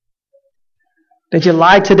Did you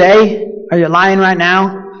lie today? Are you lying right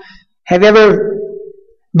now? Have you ever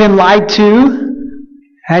been lied to?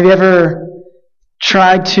 Have you ever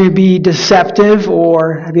tried to be deceptive,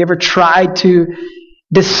 or have you ever tried to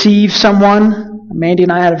deceive someone? Mandy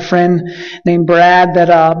and I had a friend named Brad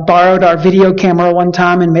that borrowed our video camera one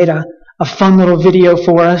time and made a fun little video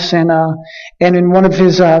for us. And in one of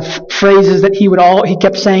his phrases that he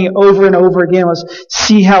kept saying over and over again was,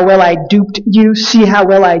 "See how well I duped you. See how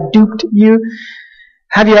well I duped you."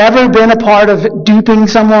 Have you ever been a part of duping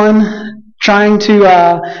someone, trying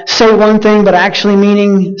to say one thing but actually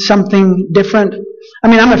meaning something different? I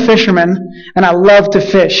mean, I'm a fisherman and I love to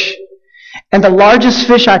fish. And the largest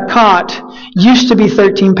fish I caught used to be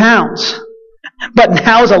 13 pounds. But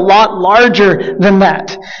now is a lot larger than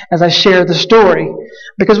that, as I share the story.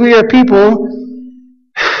 Because we are people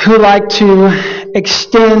who like to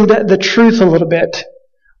extend the truth a little bit.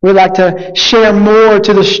 We like to share more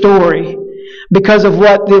to the story because of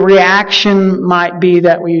what the reaction might be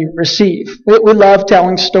that we receive. We love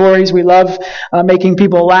telling stories. We love making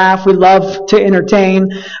people laugh. We love to entertain.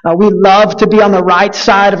 We love to be on the right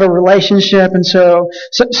side of a relationship. And so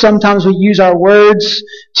sometimes we use our words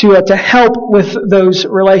to help with those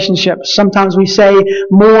relationships. Sometimes we say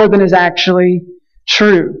more than is actually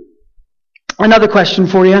true. Another question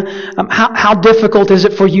for you. How difficult is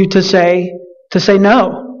it for you to say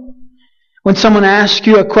no? When someone asks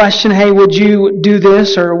you a question, hey, would you do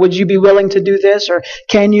this, or would you be willing to do this, or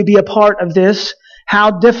can you be a part of this? How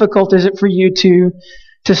difficult is it for you to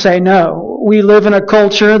say no? We live in a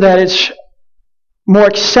culture that it's more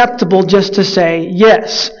acceptable just to say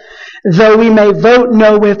yes. Though we may vote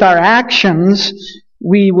no with our actions,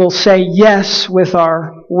 we will say yes with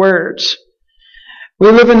our words. We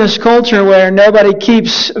live in this culture where nobody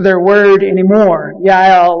keeps their word anymore.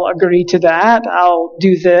 Yeah, I'll agree to that. I'll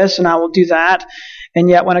do this and I will do that. And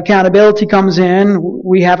yet when accountability comes in,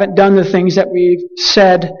 we haven't done the things that we've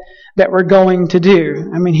said that we're going to do.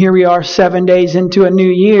 I mean, here we are 7 days into a new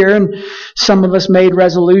year, and some of us made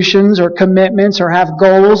resolutions or commitments or have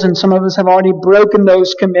goals, and some of us have already broken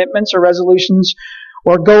those commitments or resolutions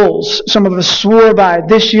or goals. Some of us swore by,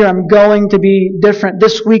 this year I'm going to be different.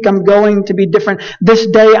 This week I'm going to be different. This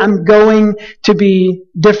day I'm going to be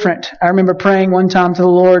different. I remember praying one time to the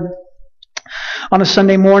Lord on a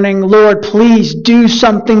Sunday morning, Lord, please do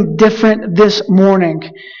something different this morning.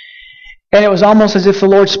 And it was almost as if the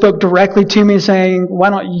Lord spoke directly to me saying, why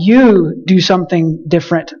don't you do something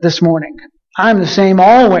different this morning? I'm the same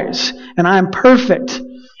always, and I'm perfect.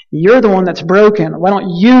 You're the one that's broken. Why don't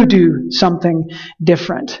you do something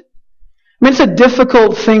different? I mean, it's a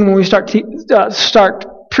difficult thing when we start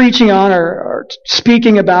preaching on or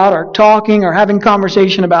speaking about or talking or having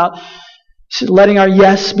conversation about letting our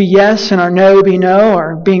yes be yes and our no be no,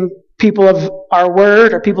 or being people of our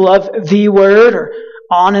word or people of the word, or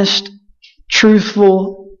honest,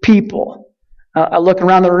 truthful people. I look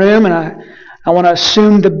around the room and I want to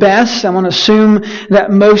assume the best. I want to assume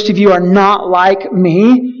that most of you are not like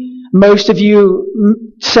me. Most of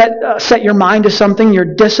you set your mind to something.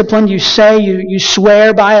 You're disciplined. You say, you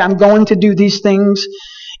swear by it. I'm going to do these things.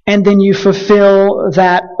 And then you fulfill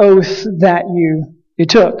that oath that you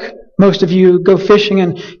took. Most of you go fishing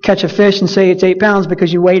and catch a fish and say it's 8 pounds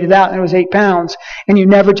because you weighed it out and it was 8 pounds. And you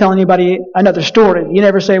never tell anybody another story. You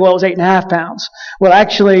never say, well, it was 8.5 pounds. Well,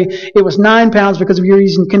 actually, it was 9 pounds because you're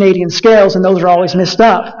using Canadian scales, and those are always messed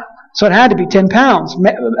up. So it had to be 10 pounds.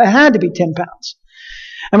 It had to be 10 pounds.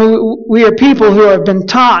 I mean, we are people who have been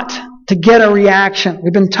taught to get a reaction.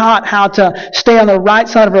 We've been taught how to stay on the right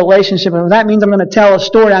side of a relationship. And if that means I'm going to tell a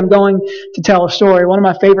story, I'm going to tell a story. One of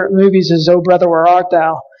my favorite movies is Oh Brother, Where Art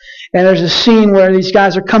Thou? And there's a scene where these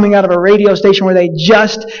guys are coming out of a radio station where they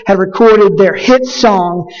just had recorded their hit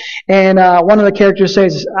song. And one of the characters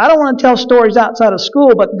says, I don't want to tell stories outside of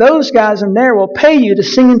school, but those guys in there will pay you to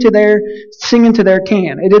sing into their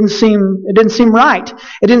can. It didn't seem right.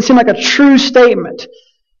 It didn't seem like a true statement.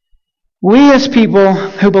 We as people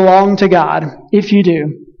who belong to God, if you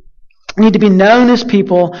do, need to be known as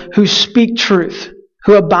people who speak truth,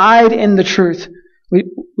 who abide in the truth.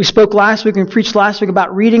 We spoke last week and preached last week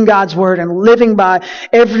about reading God's Word and living by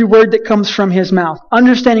every word that comes from His mouth,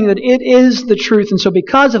 understanding that it is the truth. And so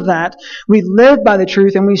because of that, we live by the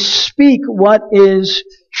truth and we speak what is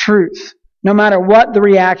truth, no matter what the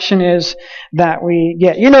reaction is that we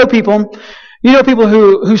get. You know people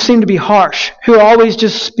who seem to be harsh, who always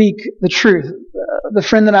just speak the truth.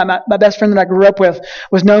 my best friend that I grew up with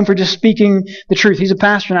was known for just speaking the truth. He's a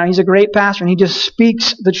pastor now. He's a great pastor, and he just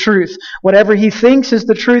speaks the truth. Whatever he thinks is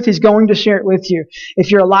the truth, he's going to share it with you.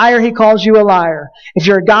 If you're a liar, he calls you a liar. If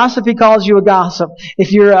you're a gossip, he calls you a gossip.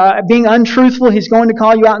 If you're being untruthful, he's going to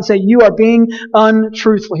call you out and say, you are being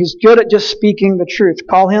untruthful. He's good at just speaking the truth.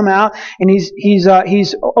 Call him out, and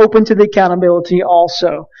he's open to the accountability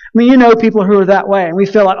also. I mean, you know people who are that way, and we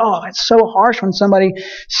feel like, oh, it's so harsh when somebody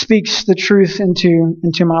speaks the truth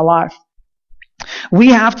into my life. We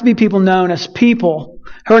have to be people known as people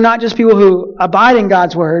who are not just people who abide in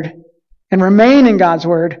God's Word and remain in God's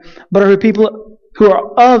Word, but are people who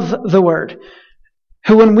are of the Word.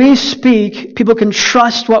 Who, when we speak, people can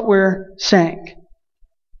trust what we're saying.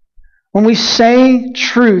 When we say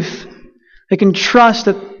truth, they can trust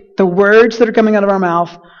that the words that are coming out of our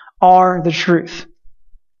mouth are the truth.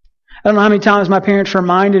 I don't know how many times my parents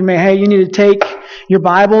reminded me, hey, you need to take your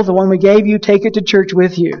Bible, the one we gave you, take it to church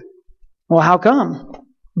with you. Well, how come?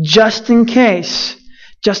 Just in case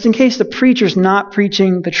the preacher's not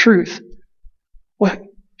preaching the truth. Well,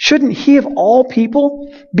 shouldn't he of all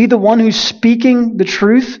people be the one who's speaking the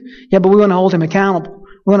truth? Yeah, but we want to hold him accountable.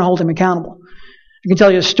 I can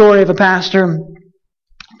tell you a story of a pastor.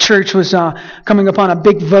 Church was coming upon a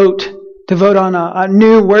big vote to vote on a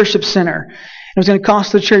new worship center. It was going to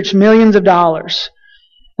cost the church millions of dollars.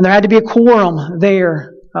 And there had to be a quorum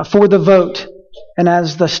there for the vote. And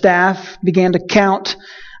as the staff began to count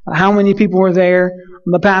how many people were there,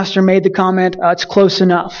 the pastor made the comment, it's close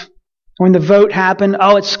enough. When the vote happened,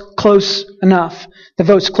 it's close enough. The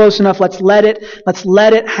vote's close enough. Let's let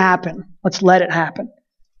it happen. Let's let it happen.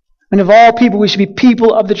 And of all people, we should be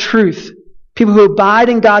people of the truth. People who abide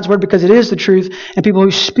in God's Word because it is the truth, and people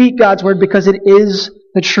who speak God's Word because it is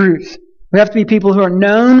the truth. We have to be people who are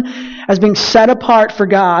known as being set apart for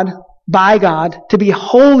God, by God, to be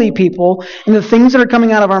holy people, and the things that are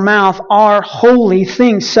coming out of our mouth are holy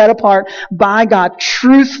things set apart by God,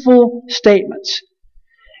 truthful statements.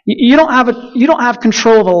 You don't have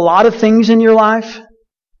control of a lot of things in your life,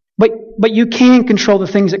 but you can control the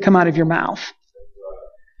things that come out of your mouth.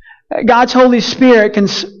 God's Holy Spirit can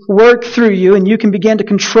work through you, and you can begin to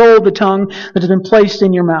control the tongue that has been placed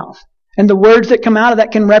in your mouth. And the words that come out of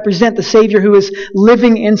that can represent the Savior who is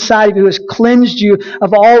living inside of you, who has cleansed you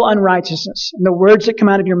of all unrighteousness. And the words that come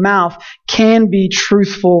out of your mouth can be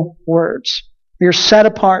truthful words. You're set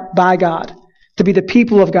apart by God to be the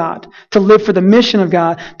people of God, to live for the mission of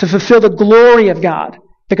God, to fulfill the glory of God,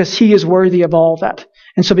 because He is worthy of all that.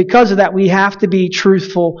 And so because of that, we have to be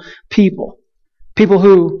truthful people. People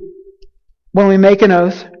who, when we make an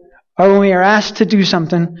oath, or when we are asked to do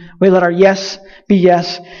something, we let our yes be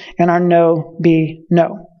yes and our no be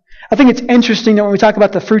no. I think it's interesting that when we talk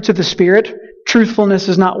about the fruits of the Spirit, truthfulness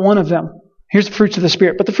is not one of them. Here's the fruits of the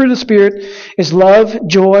Spirit. But the fruit of the Spirit is love,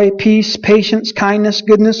 joy, peace, patience, kindness,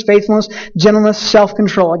 goodness, faithfulness, gentleness,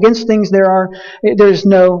 self-control. Against things there is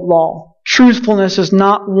no law. Truthfulness is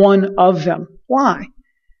not one of them. Why?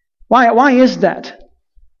 Why is that?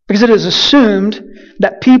 Because it is assumed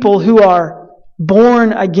that people who are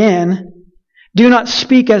born again do not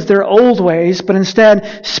speak as their old ways, but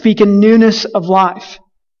instead speak in newness of life.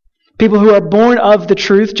 People who are born of the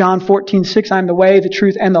truth, John 14:6, I am the way, the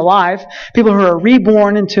truth, and the life. People who are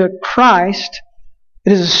reborn into Christ,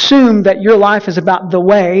 it is assumed that your life is about the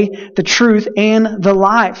way, the truth, and the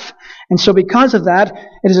life. And so because of that,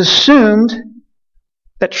 it is assumed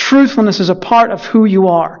that truthfulness is a part of who you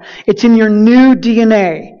are. It's in your new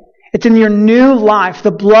DNA. It's in your new life.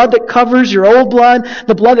 The blood that covers your old blood,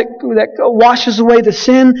 the blood that washes away the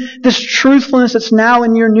sin, this truthfulness that's now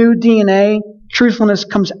in your new DNA, truthfulness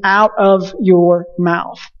comes out of your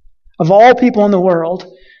mouth. Of all people in the world,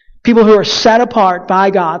 people who are set apart by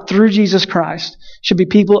God through Jesus Christ should be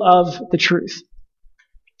people of the truth.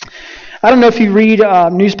 I don't know if you read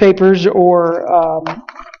newspapers or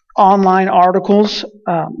online articles,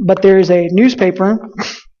 but there is a newspaper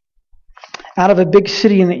out of a big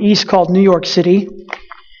city in the East called New York City.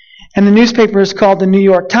 And the newspaper is called the New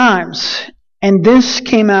York Times. And this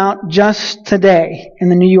came out just today in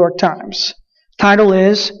the New York Times. Title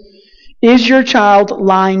is your child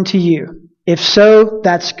lying to you? If so,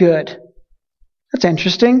 that's good. That's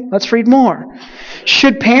interesting. Let's read more.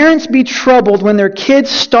 Should parents be troubled when their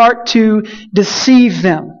kids start to deceive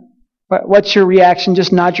them? What's your reaction?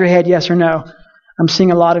 Just nod your head yes or no. I'm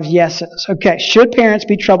seeing a lot of yeses. Okay, should parents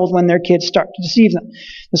be troubled when their kids start to deceive them?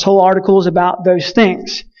 This whole article is about those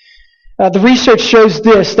things. The research shows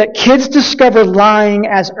this, that kids discover lying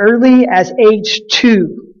as early as age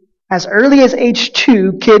 2. As early as age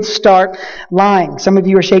 2, kids start lying. Some of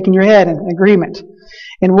you are shaking your head in agreement.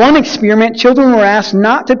 In one experiment, children were asked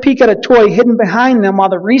not to peek at a toy hidden behind them while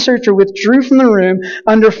the researcher withdrew from the room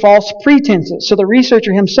under false pretenses. So the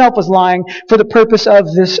researcher himself was lying for the purpose of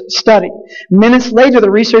this study. Minutes later,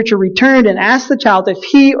 the researcher returned and asked the child if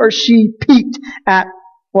he or she peeked at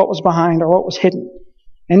what was behind or what was hidden.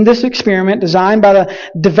 In this experiment, designed by the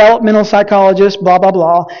developmental psychologist, blah, blah,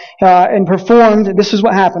 blah, and performed, this is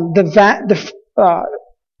what happened.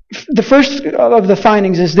 The first of the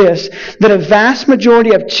findings is this, that a vast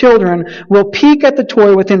majority of children will peek at the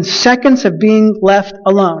toy within seconds of being left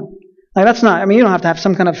alone. Like that's not, you don't have to have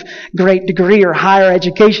some kind of great degree or higher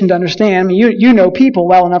education to understand. You know people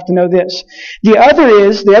well enough to know this. The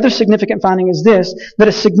other significant finding is this, that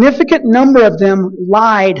a significant number of them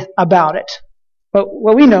lied about it. But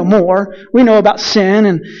we know more. We know about sin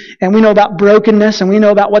and we know about brokenness and we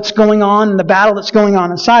know about what's going on and the battle that's going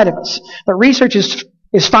on inside of us. But research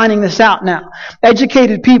is finding this out now.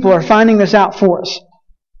 Educated people are finding this out for us.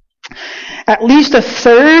 At least a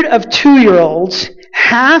third of 2-year-olds,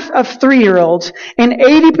 half of 3-year-olds, and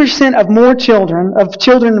 80% of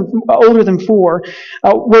children older than 4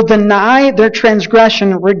 will deny their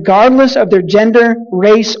transgression regardless of their gender,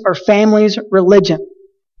 race, or family's religion.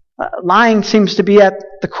 Lying seems to be at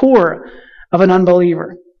the core of an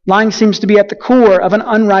unbeliever. Lying seems to be at the core of an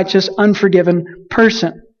unrighteous, unforgiven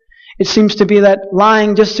person. It seems to be that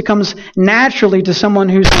lying just comes naturally to someone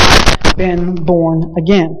who's been born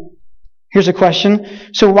again. Here's a question.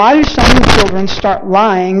 So why do some children start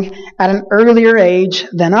lying at an earlier age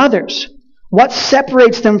than others? What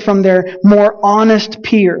separates them from their more honest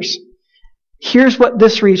peers? Here's what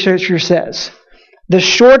this researcher says. The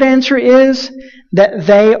short answer is that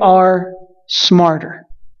they are smarter.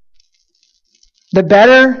 The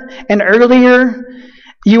better and earlier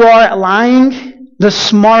you are at lying, the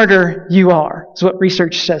smarter you are, is what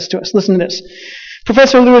research says to us. Listen to this.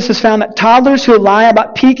 Professor Lewis has found that toddlers who lie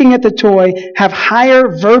about peeking at the toy have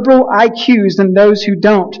higher verbal IQs than those who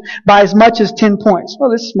don't, by as much as 10 points.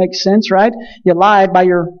 Well, this makes sense, right? You lied by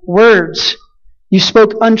your words. You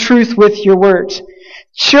spoke untruth with your words.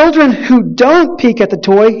 Children who don't peek at the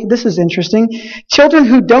toy, this is interesting, children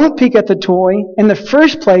who don't peek at the toy in the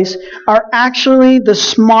first place are actually the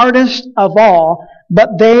smartest of all,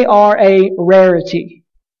 but they are a rarity.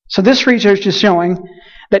 So this research is showing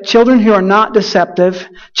that children who are not deceptive,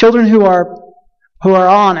 children who are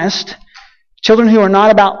honest, children who are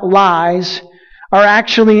not about lies, are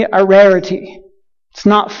actually a rarity. It's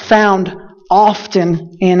not found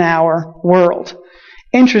often in our world.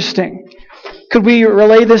 Interesting. Could we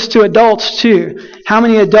relay this to adults too? How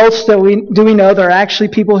many adults do we know that are actually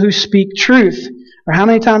people who speak truth? Or how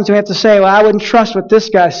many times do we have to say, well, I wouldn't trust what this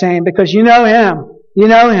guy's saying because you know him. You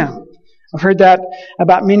know him. I've heard that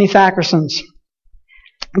about many Thackersons.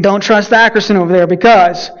 Don't trust Thackerson over there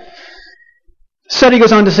because study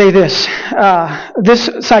goes on to say this. This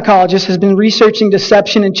psychologist has been researching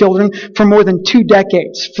deception in children for more than 2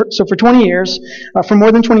 decades. For 20 years, for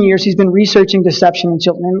more than 20 years, he's been researching deception in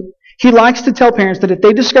children. And he likes to tell parents that if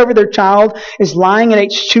they discover their child is lying at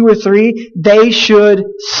age 2 or 3, they should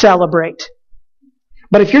celebrate.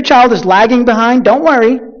 But if your child is lagging behind, don't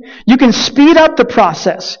worry. You can speed up the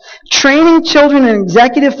process. Training children in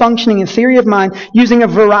executive functioning and theory of mind using a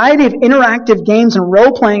variety of interactive games and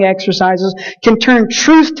role-playing exercises can turn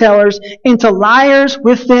truth tellers into liars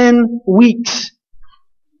within weeks.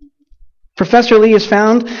 Professor Lee has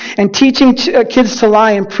found, and teaching kids to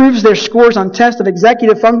lie improves their scores on tests of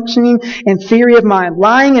executive functioning and theory of mind.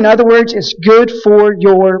 Lying, in other words, is good for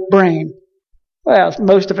your brain. Well,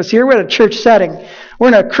 most of us here, we're in a church setting. We're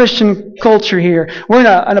in a Christian culture here. We're in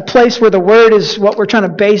a place where the Word is what we're trying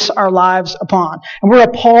to base our lives upon. And we're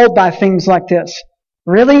appalled by things like this.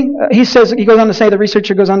 Really? He goes on to say, the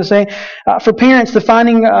researcher goes on to say, for parents, the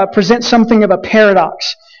finding presents something of a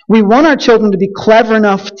paradox. We want our children to be clever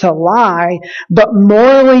enough to lie, but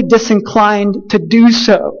morally disinclined to do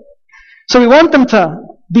so. So we want them to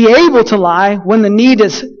be able to lie when the need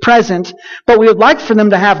is present, but we would like for them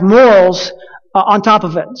to have morals on top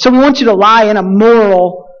of it. So we want you to lie in a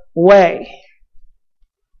moral way.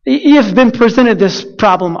 You've been presented this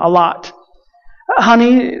problem a lot.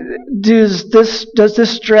 Honey, does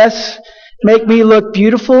this dress make me look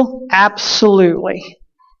beautiful? Absolutely.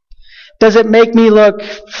 Does it make me look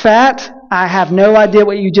fat? I have no idea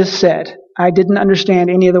what you just said. I didn't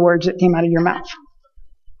understand any of the words that came out of your mouth.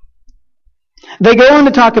 They go on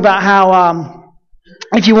to talk about how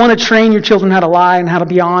if you want to train your children how to lie and how to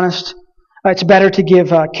be honest, it's better to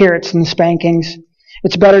give carrots than spankings.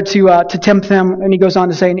 It's better to tempt them, and he goes on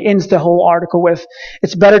to say, and ends the whole article with,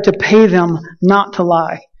 it's better to pay them not to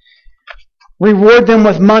lie. Reward them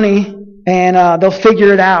with money and they'll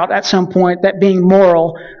figure it out at some point that being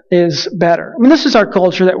moral is better. I mean, this is our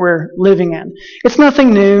culture that we're living in. It's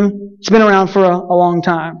nothing new. It's been around for a long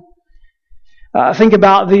time. Think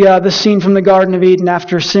about the scene from the Garden of Eden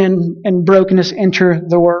after sin and brokenness enter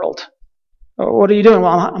the world. What are you doing?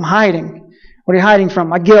 Well, I'm hiding. What are you hiding from?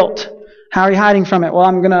 My guilt. How are you hiding from it? Well,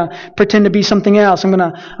 I'm going to pretend to be something else. I'm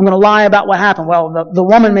going to lie about what happened. Well, the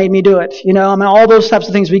woman made me do it. I mean, all those types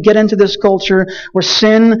of things. We get into this culture where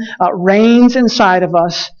sin reigns inside of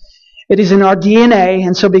us. It is in our DNA,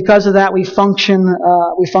 and so because of that, we function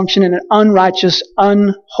in an unrighteous,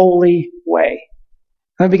 unholy way.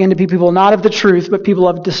 We begin to be people not of the truth, but people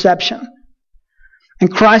of deception.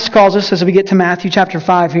 And Christ calls us, as we get to Matthew chapter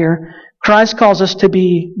 5 here, Christ calls us to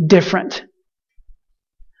be different.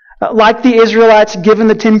 Like the Israelites given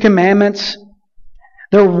the Ten Commandments,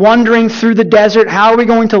 they're wandering through the desert. How are we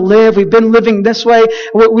going to live? We've been living this way.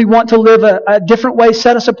 We want to live a different way,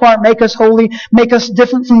 set us apart, make us holy, make us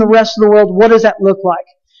different from the rest of the world. What does that look like?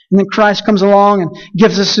 And then Christ comes along and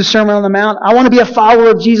gives us the Sermon on the Mount. I want to be a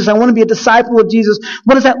follower of Jesus. I want to be a disciple of Jesus.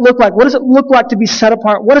 What does that look like? What does it look like to be set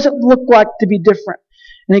apart? What does it look like to be different?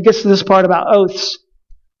 And he gets to this part about oaths,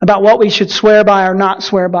 about what we should swear by or not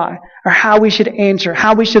swear by, or how we should answer,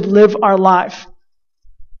 how we should live our life.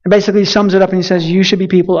 And basically he sums it up and he says, you should be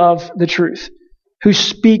people of the truth, who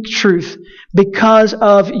speak truth because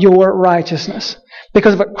of your righteousness,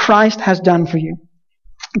 because of what Christ has done for you.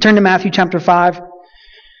 Turn to Matthew chapter 5.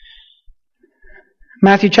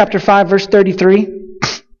 Matthew chapter 5, verse 33.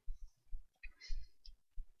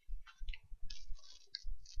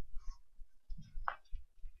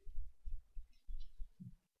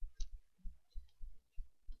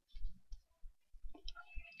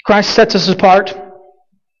 Christ sets us apart,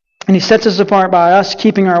 and He sets us apart by us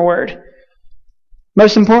keeping our word.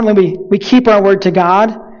 Most importantly, we keep our word to God,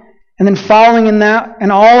 and then following in that, in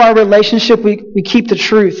all our relationship, we keep the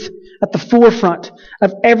truth at the forefront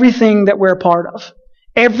of everything that we're a part of.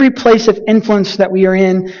 Every place of influence that we are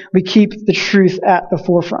in, we keep the truth at the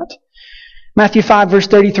forefront. Matthew 5, verse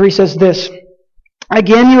 33 says this,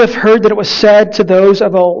 again, you have heard that it was said to those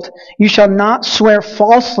of old, you shall not swear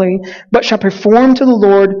falsely, but shall perform to the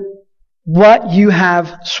Lord what you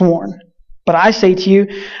have sworn. But I say to you,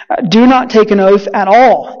 do not take an oath at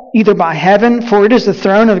all, either by heaven, for it is the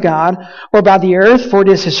throne of God, or by the earth, for it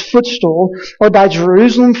is His footstool, or by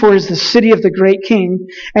Jerusalem, for it is the city of the great King.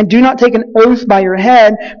 And do not take an oath by your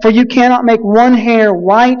head, for you cannot make one hair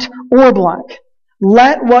white or black.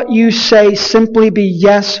 Let what you say simply be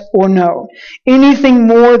yes or no. Anything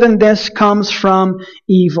more than this comes from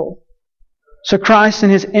evil. So Christ, in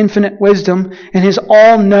His infinite wisdom and His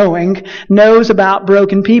all-knowing, knows about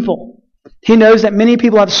broken people. He knows that many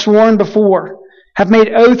people have sworn before, have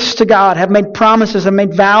made oaths to God, have made promises, have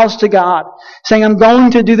made vows to God, saying, I'm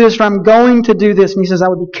going to do this or I'm going to do this. And He says, I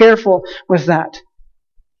would be careful with that.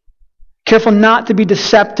 Careful not to be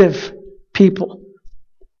deceptive people.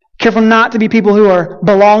 Careful not to be people who are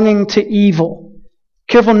belonging to evil.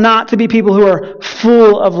 Careful not to be people who are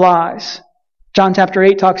full of lies. John chapter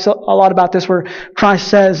 8 talks a lot about this, where Christ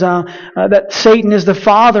says that Satan is the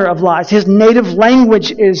father of lies. His native language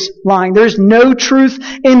is lying. There's no truth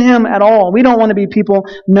in him at all. We don't want to be people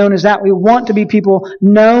known as that. We want to be people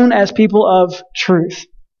known as people of truth.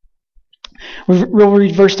 We'll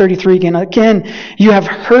read verse 33 again. Again, you have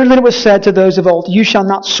heard that it was said to those of old, you shall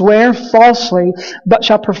not swear falsely, but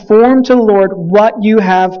shall perform to the Lord what you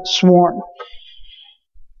have sworn.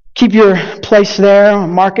 Keep your place there,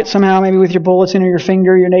 mark it somehow, maybe with your bulletin or your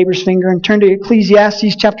finger, your neighbor's finger, and turn to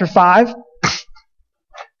Ecclesiastes chapter 5.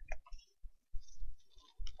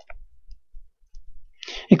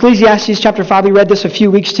 Ecclesiastes chapter 5, we read this a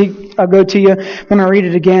few weeks ago to you. I'm going to read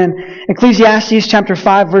it again. Ecclesiastes chapter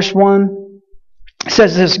 5, verse 1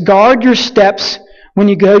 says this, guard your steps when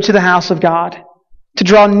you go to the house of God. To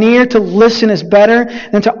draw near to listen is better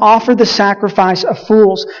than to offer the sacrifice of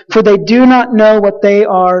fools, for they do not know what they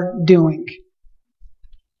are doing.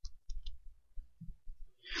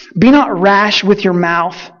 Be not rash with your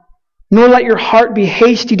mouth, nor let your heart be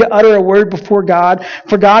hasty to utter a word before God.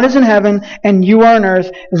 For God is in heaven, and you are on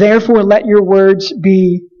earth. Therefore let your words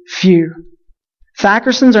be few.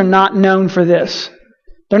 Thackerayans are not known for this.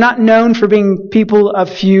 They're not known for being people of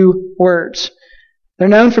few words. They're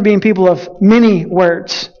known for being people of many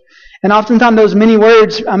words. And oftentimes those many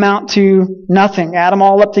words amount to nothing. Add them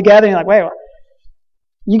all up together and you're like, wait,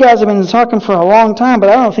 you guys have been talking for a long time, but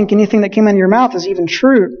I don't think anything that came out of your mouth is even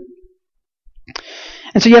true.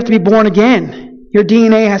 And so you have to be born again. Your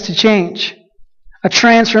DNA has to change. A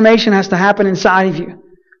transformation has to happen inside of you.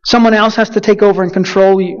 Someone else has to take over and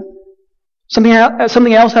control you.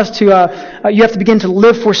 Something else has to, you have to begin to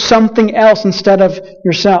live for something else instead of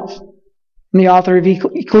yourself. And the author of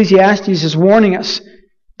Ecclesiastes is warning us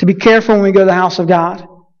to be careful when we go to the house of God.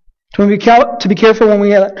 To be careful when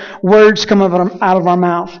we let words come out of our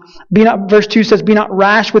mouth. Verse 2 says, "Be not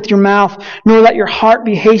rash with your mouth, nor let your heart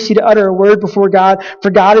be hasty to utter a word before God.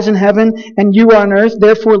 For God is in heaven, and you are on earth.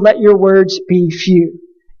 Therefore let your words be few."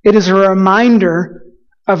 It is a reminder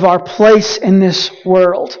of our place in this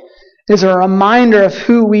world. It is a reminder of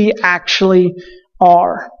who we actually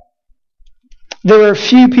are. There are a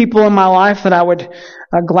few people in my life that I would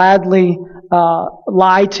gladly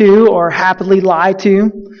lie to or happily lie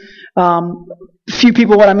to. Few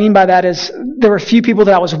people, what I mean by that is there were a few people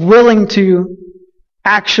that I was willing to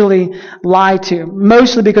actually lie to.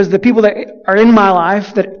 Mostly because the people that are in my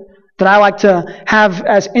life that I like to have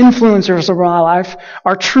as influencers of my life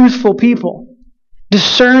are truthful people,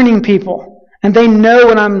 discerning people. And they know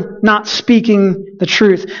when I'm not speaking the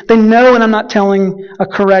truth. They know when I'm not telling a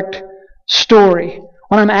correct story.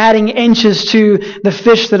 When I'm adding inches to the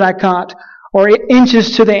fish that I caught, or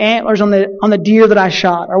inches to the antlers on the deer that I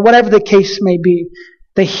shot, or whatever the case may be.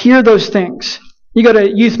 They hear those things. You go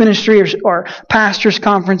to youth ministry or pastors'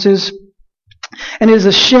 conferences, and it is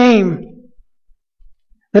a shame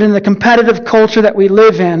that in the competitive culture that we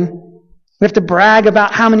live in, we have to brag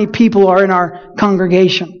about how many people are in our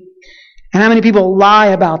congregation. And how many people lie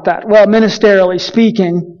about that? Well, ministerially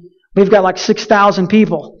speaking, we've got like 6,000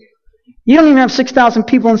 people. You don't even have 6,000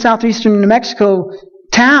 people in southeastern New Mexico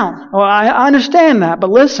town. Well, I understand that, but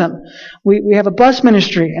listen, we have a bus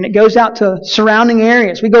ministry, and it goes out to surrounding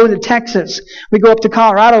areas. We go into Texas. We go up to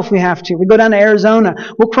Colorado if we have to. We go down to Arizona.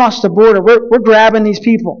 We'll cross the border. We're grabbing these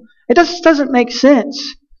people. It just doesn't make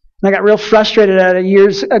sense. And I got real frustrated at it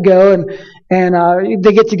years ago, and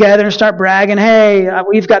they get together and start bragging, "Hey,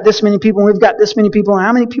 we've got this many people, and we've got this many people." And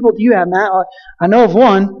how many people do you have, Matt? I know of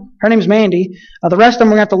one. Her name's Mandy. The rest of them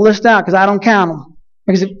we're going to have to list out because I don't count them.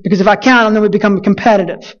 Because if I count them, then we become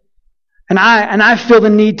competitive. And I feel the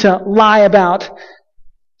need to lie about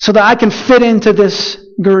so that I can fit into this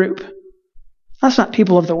group. That's not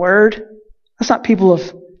people of the Word. That's not people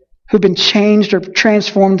who've been changed or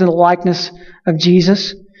transformed into the likeness of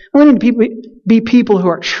Jesus. We need to be people who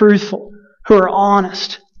are truthful, who are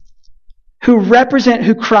honest, who represent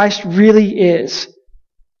who Christ really is.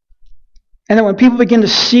 And then when people begin to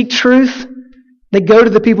seek truth, they go to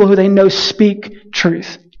the people who they know speak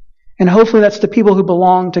truth. And hopefully that's the people who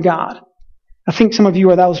belong to God. I think some of you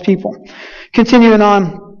are those people. Continuing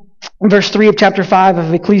on, verse 3 of chapter 5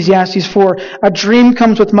 of Ecclesiastes 4, "A dream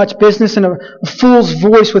comes with much business, and a fool's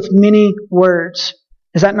voice with many words."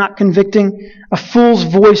 Is that not convicting? A fool's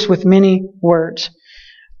voice with many words.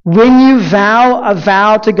 "When you vow a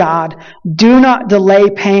vow to God, do not delay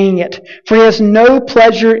paying it, for He has no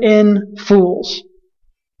pleasure in fools."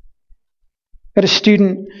 I had a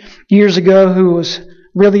student years ago who was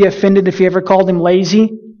really offended if you ever called him lazy.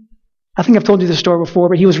 I think I've told you this story before,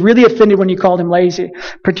 but he was really offended when you called him lazy,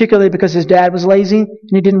 particularly because his dad was lazy and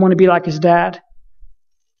he didn't want to be like his dad.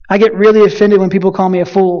 I get really offended when people call me a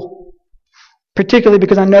fool, particularly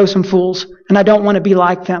because I know some fools and I don't want to be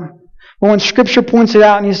like them. But when Scripture points it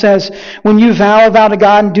out and He says, "When you vow a vow to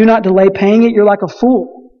God and do not delay paying it, you're like a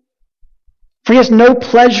fool. For He has no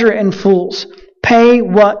pleasure in fools. Pay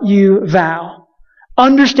what you vow."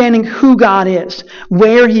 Understanding who God is,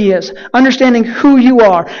 where He is, understanding who you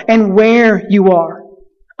are and where you are,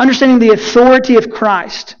 understanding the authority of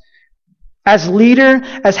Christ as leader,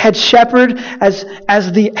 as head shepherd, as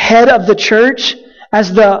the head of the church,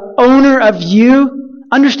 as the owner of you.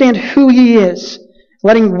 Understand who He is,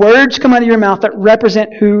 letting words come out of your mouth that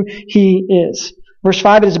represent who He is. Verse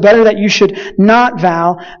 5, "It is better that you should not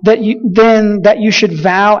vow than that you should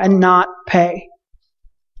vow and not pay."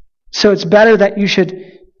 So it's better that you should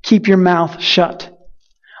keep your mouth shut.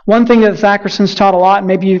 One thing that the Thackersons taught a lot, and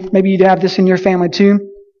maybe you have this in your family too.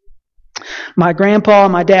 My grandpa,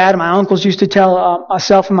 my dad, and my uncles used to tell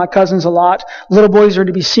myself and my cousins a lot, little boys are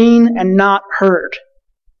to be seen and not heard.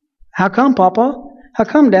 How come, Papa? How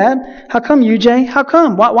come, Dad? How come, UJ? How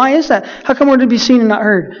come? Why is that? How come we're to be seen and not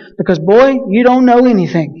heard? Because, boy, you don't know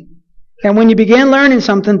anything. And when you begin learning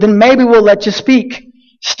something, then maybe we'll let you speak.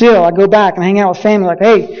 Still, I go back and hang out with family like,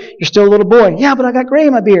 "Hey, you're still a little boy." "Yeah, but I got gray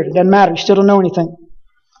in my beard." It doesn't matter. You still don't know anything.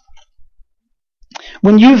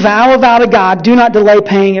 "When you vow a vow to God, do not delay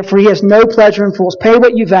paying it, for He has no pleasure in fools. Pay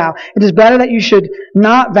what you vow. It is better that you should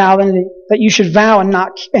not vow than that you should vow and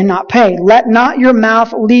not pay. Let not your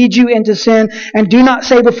mouth lead you into sin, and do not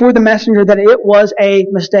say before the messenger that it was a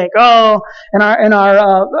mistake." Oh, in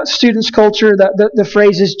our students' culture, the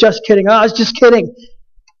phrase is "just kidding." Oh, I was just kidding.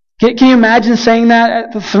 Can you imagine saying that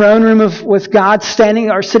at the throne room with God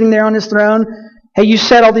standing or sitting there on His throne? Hey, you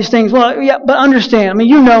said all these things. Well, yeah, but understand.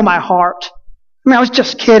 You know my heart. I was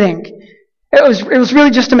just kidding. It was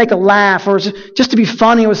really just to make a laugh, or just to be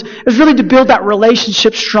funny. It was really to build that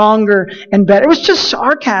relationship stronger and better. It was just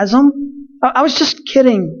sarcasm. I was just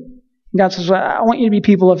kidding. God says, well, I want you to be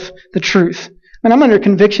people of the truth. And I'm under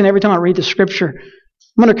conviction every time I read the Scripture.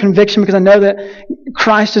 I'm under conviction because I know that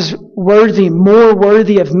Christ is worthy, more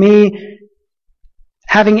worthy of me,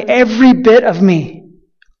 having every bit of me,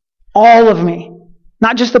 all of me.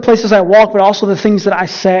 Not just the places I walk, but also the things that I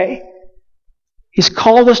say. He's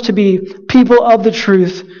called us to be people of the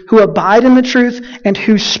truth, who abide in the truth, and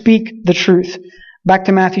who speak the truth. Back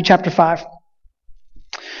to Matthew chapter 5.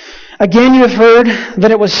 Again, you have heard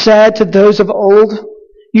that it was said to those of old,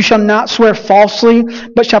 you shall not swear falsely,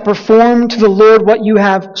 but shall perform to the Lord what you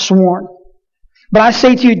have sworn. But I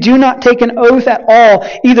say to you, do not take an oath at all,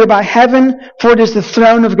 either by heaven, for it is the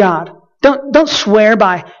throne of God. Don't swear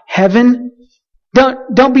by heaven.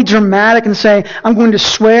 Don't be dramatic and say, I'm going to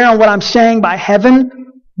swear on what I'm saying by heaven,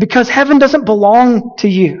 because heaven doesn't belong to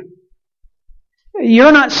you.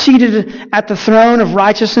 You're not seated at the throne of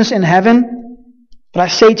righteousness in heaven. But I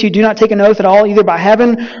say to you, do not take an oath at all, either by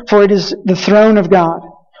heaven, for it is the throne of God,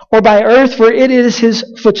 or by earth, for it is His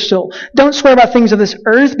footstool. Don't swear by things of this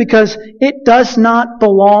earth, because it does not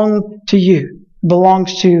belong to you. It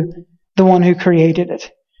belongs to the one who created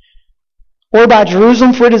it. Or by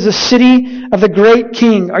Jerusalem, for it is the city of the great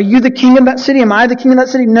king. Are you the king of that city? Am I the king of that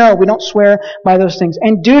city? No, we don't swear by those things.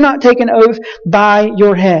 And do not take an oath by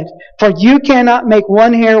your head, for you cannot make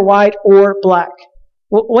one hair white or black.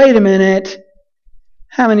 Well, wait a minute.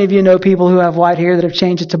 How many of you know people who have white hair that have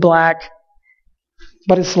changed it to black?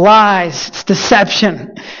 But it's lies. It's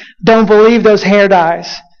deception. Don't believe those hair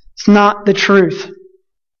dyes. It's not the truth.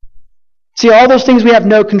 See, all those things we have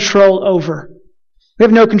no control over. We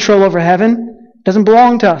have no control over heaven. It doesn't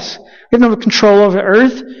belong to us. We have no control over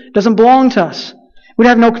earth. It doesn't belong to us. We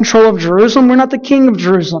have no control over Jerusalem. We're not the king of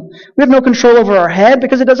Jerusalem. We have no control over our head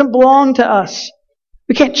because it doesn't belong to us.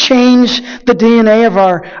 We can't change the DNA of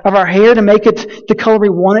our hair to make it the color we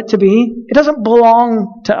want it to be. It doesn't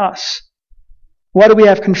belong to us. What do we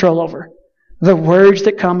have control over? The words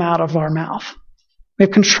that come out of our mouth. We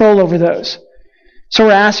have control over those. So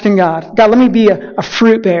we're asking God, let me be a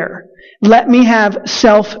fruit bearer. Let me have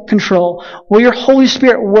self-control. Will your Holy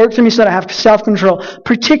Spirit work through me so that I have self-control,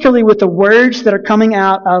 particularly with the words that are coming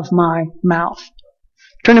out of my mouth?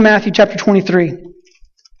 Turn to Matthew chapter 23.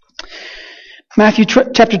 Matthew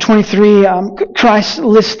chapter 23, Christ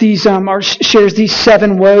lists these, or shares these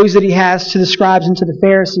 7 woes that He has to the scribes and to the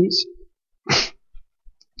Pharisees.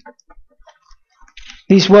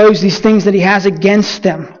 These woes, these things that He has against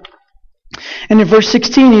them. And in verse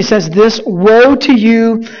 16 He says this, woe to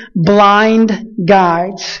you, blind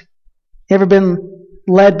guides. You ever been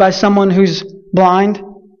led by someone who's blind?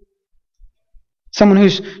 Someone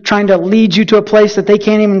who's trying to lead you to a place that they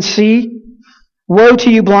can't even see? Woe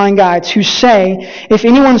to you, blind guides, who say, if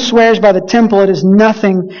anyone swears by the temple, it is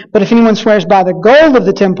nothing, but if anyone swears by the gold of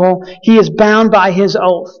the temple, he is bound by his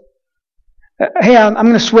oath. Hey, I'm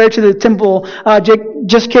going to swear to the temple. Jake,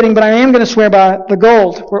 just kidding, but I am going to swear by the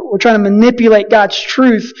gold. We're trying to manipulate God's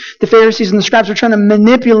truth. The Pharisees and the scribes were trying to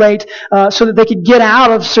manipulate so that they could get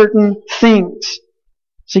out of certain things.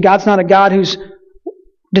 See, God's not a God who's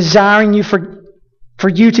desiring you for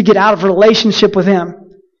you to get out of a relationship with Him.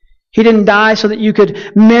 He didn't die so that you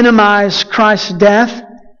could minimize Christ's death.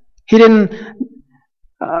 He didn't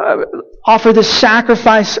offer this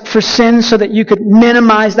sacrifice for sin so that you could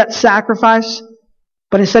minimize that sacrifice.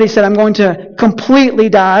 But instead He said, I'm going to completely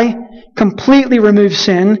die, completely remove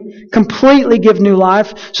sin, completely give new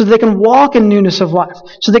life so that they can walk in newness of life,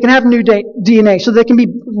 so they can have new DNA, so they can be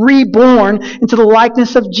reborn into the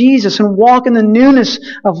likeness of Jesus and walk in the newness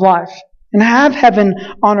of life and have heaven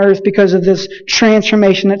on earth because of this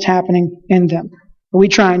transformation that's happening in them. We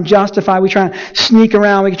try and justify, we try and sneak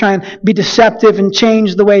around, we try and be deceptive and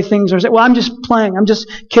change the way things are. Well, I'm just playing, I'm just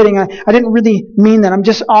kidding, I didn't really mean that, I'm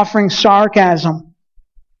just offering sarcasm.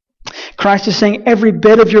 Christ is saying every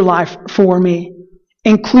bit of your life for me,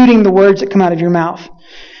 including the words that come out of your mouth.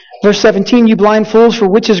 Verse 17, you blind fools, for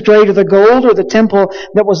which is greater, the gold or the temple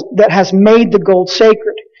that has made the gold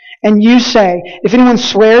sacred? And you say, if anyone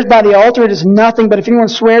swears by the altar, it is nothing, but if anyone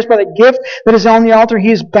swears by the gift that is on the altar,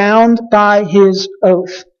 he is bound by his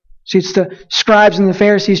oath. See, it's the scribes and the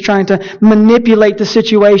Pharisees trying to manipulate the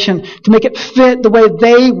situation to make it fit the way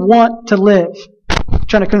they want to live.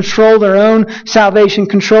 Trying to control their own salvation,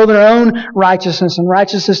 control their own righteousness. And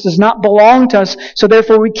righteousness does not belong to us, so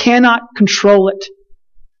therefore we cannot control it.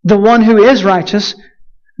 The one who is righteous,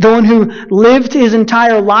 The one who lived his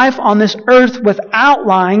entire life on this earth without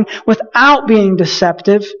lying, without being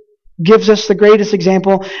deceptive, gives us the greatest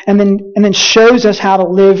example and then shows us how to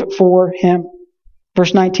live for him.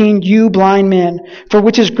 Verse 19, you blind men, for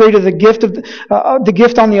which is greater the gift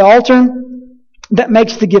on the altar that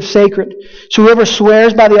makes the gift sacred. So whoever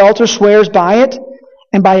swears by the altar swears by it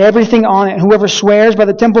and by everything on it. And whoever swears by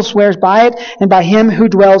the temple swears by it and by him who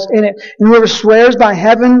dwells in it. And whoever swears by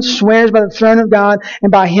heaven swears by the throne of God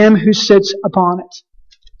and by him who sits upon it.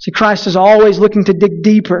 See, Christ is always looking to dig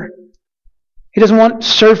deeper. He doesn't want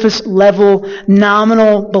surface level,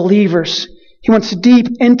 nominal believers. He wants a deep,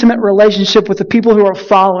 intimate relationship with the people who are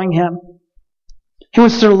following him. He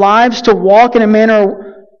wants their lives to walk in a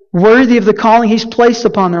manner worthy of the calling he's placed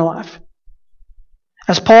upon their life.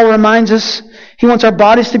 As Paul reminds us, he wants our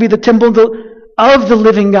bodies to be the temple of the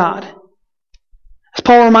living God. As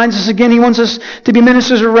Paul reminds us again, he wants us to be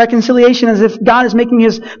ministers of reconciliation, as if God is making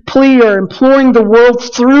his plea or imploring the world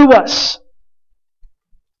through us.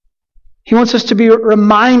 He wants us to be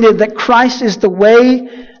reminded that Christ is the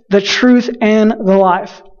way, the truth, and the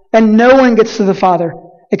life. And no one gets to the Father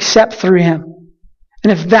except through him.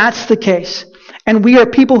 And if that's the case, and we are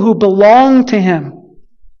people who belong to him,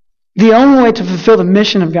 the only way to fulfill the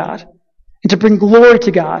mission of God and to bring glory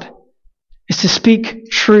to God is to speak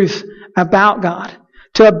truth about God,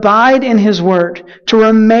 to abide in his word, to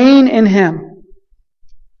remain in him,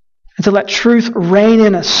 and to let truth reign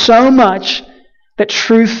in us so much that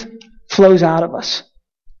truth flows out of us.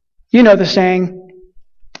 You know the saying,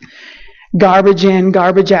 garbage in,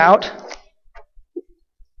 garbage out.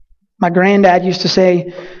 My granddad used to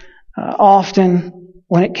say often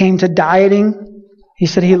when it came to dieting, he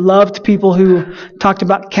said he loved people who talked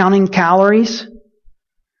about counting calories.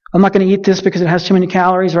 I'm not going to eat this because it has too many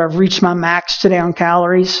calories, or I've reached my max today on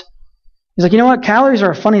calories. He's like, you know what? Calories are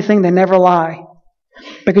a funny thing. They never lie.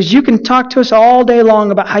 Because you can talk to us all day long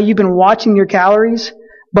about how you've been watching your calories,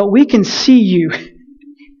 but we can see you.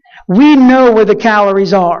 We know where the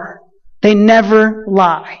calories are. They never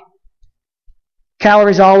lie.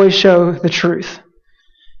 Calories always show the truth.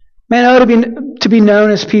 Man, it ought to be known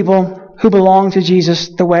as people who belong to Jesus,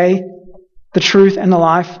 the way, the truth, and the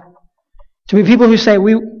life. To be people who say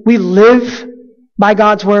we live by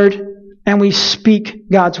God's word and we speak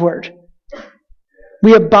God's word.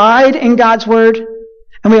 We abide in God's word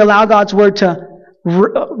and we allow God's word to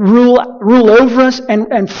rule over us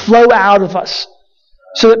and flow out of us.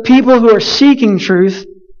 So that people who are seeking truth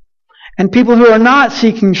and people who are not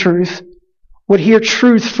seeking truth would hear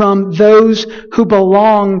truth from those who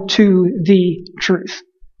belong to the truth.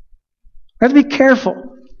 We have to be careful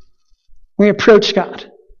when we approach God.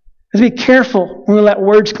 We have to be careful when we let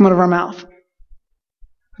words come out of our mouth.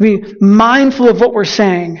 Be mindful of what we're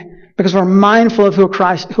saying because we're mindful of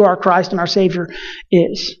who our Christ and our Savior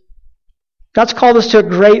is. God's called us to a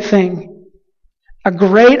great thing, a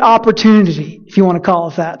great opportunity, if you want to call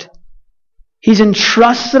it that. He's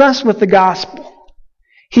entrusted us with the gospel.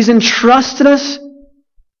 He's entrusted us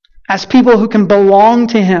as people who can belong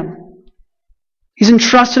to him. He's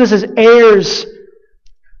entrusted us as heirs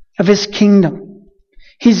of his kingdom.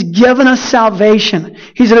 He's given us salvation.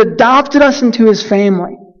 He's adopted us into his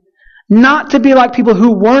family. Not to be like people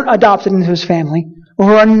who weren't adopted into his family or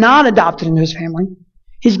who are not adopted into his family.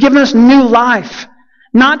 He's given us new life.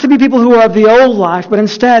 Not to be people who are of the old life, but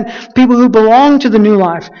instead people who belong to the new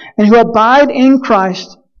life and who abide in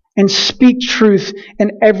Christ and speak truth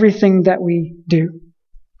in everything that we do.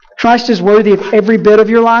 Christ is worthy of every bit of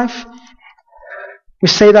your life. We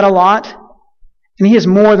say that a lot. And he is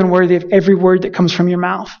more than worthy of every word that comes from your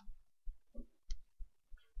mouth.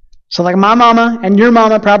 So like my mama and your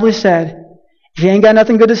mama probably said, if you ain't got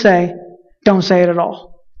nothing good to say, don't say it at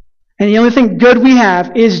all. And the only thing good we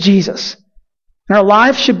have is Jesus. And our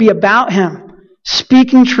life should be about him,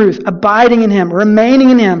 speaking truth, abiding in him, remaining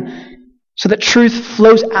in him, so that truth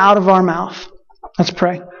flows out of our mouth. Let's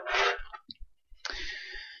pray.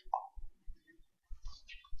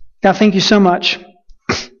 God, thank you so much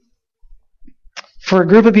for a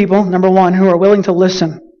group of people, number one, who are willing to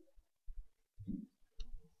listen.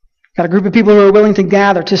 Got a group of people who are willing to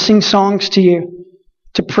gather, to sing songs to you,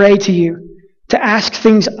 to pray to you, to ask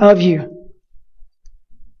things of you.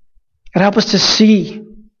 God, help us to see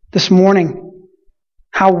this morning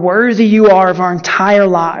how worthy you are of our entire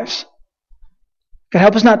lives. God,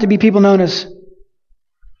 help us not to be people known as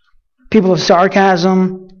people of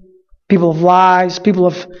sarcasm, people of lies, people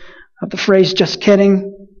of the phrase just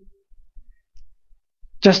kidding,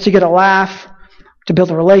 just to get a laugh, to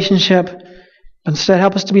build a relationship. But instead,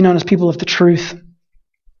 help us to be known as people of the truth.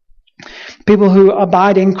 People who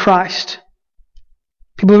abide in Christ.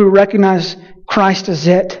 People who recognize Christ is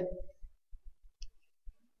it.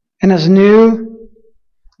 And as new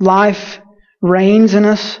life reigns in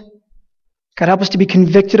us, God, help us to be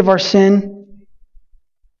convicted of our sin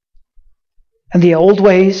and the old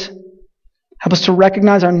ways. Help us to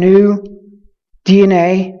recognize our new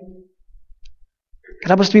DNA. God,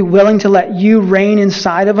 help us to be willing to let you reign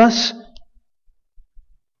inside of us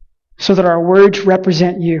so that our words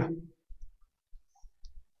represent you.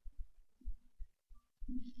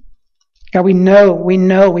 God, we know,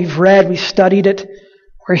 we've read, we've studied it.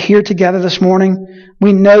 We're here together this morning.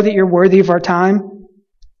 We know that you're worthy of our time.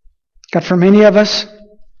 God, for many of us,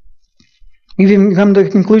 we've even come to the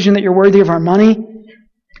conclusion that you're worthy of our money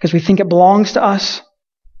because we think it belongs to us.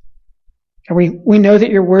 God, we know that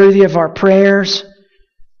you're worthy of our prayers.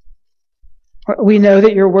 We know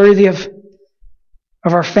that you're worthy of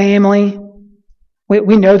our family.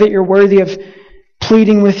 We know that you're worthy of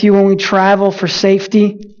pleading with you when we travel for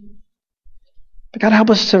safety. But God, help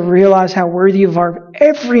us to realize how worthy of our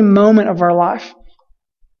every moment of our life.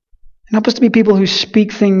 And help us to be people who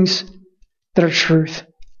speak things that are truth.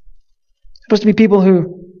 Help us to be people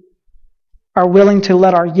who are willing to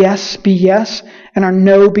let our yes be yes and our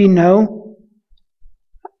no be no.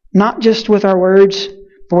 Not just with our words,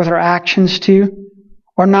 but with our actions too.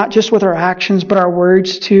 Or not just with our actions, but our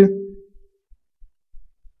words too.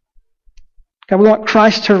 God, we want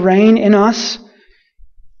Christ to reign in us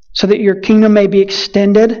so that your kingdom may be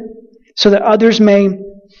extended, so that others may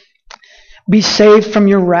be saved from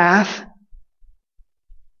your wrath,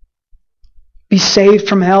 be saved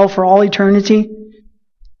from hell for all eternity.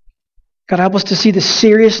 God, help us to see the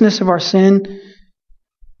seriousness of our sin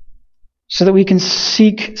so that we can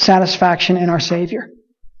seek satisfaction in our Savior.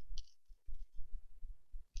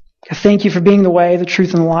 God, thank you for being the way, the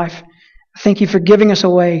truth, and the life. Thank you for giving us a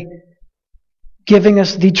way, giving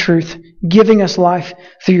us the truth, giving us life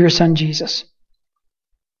through your Son, Jesus.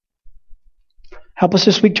 Help us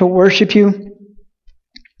this week to worship you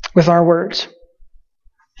with our words.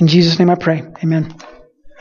 In Jesus' name I pray. Amen.